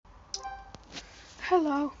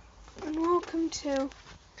Hello, and welcome to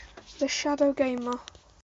The Shadow Gamer,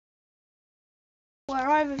 where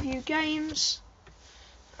I review games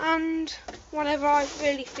and whatever I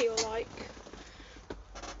really feel like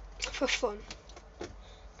for fun.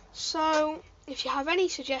 So, if you have any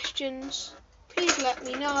suggestions, please let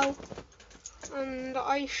me know and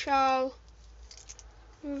I shall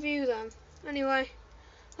review them. Anyway,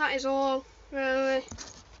 that is all, really.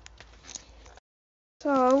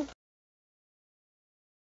 So,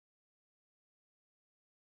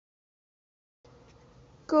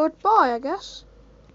 goodbye, I guess.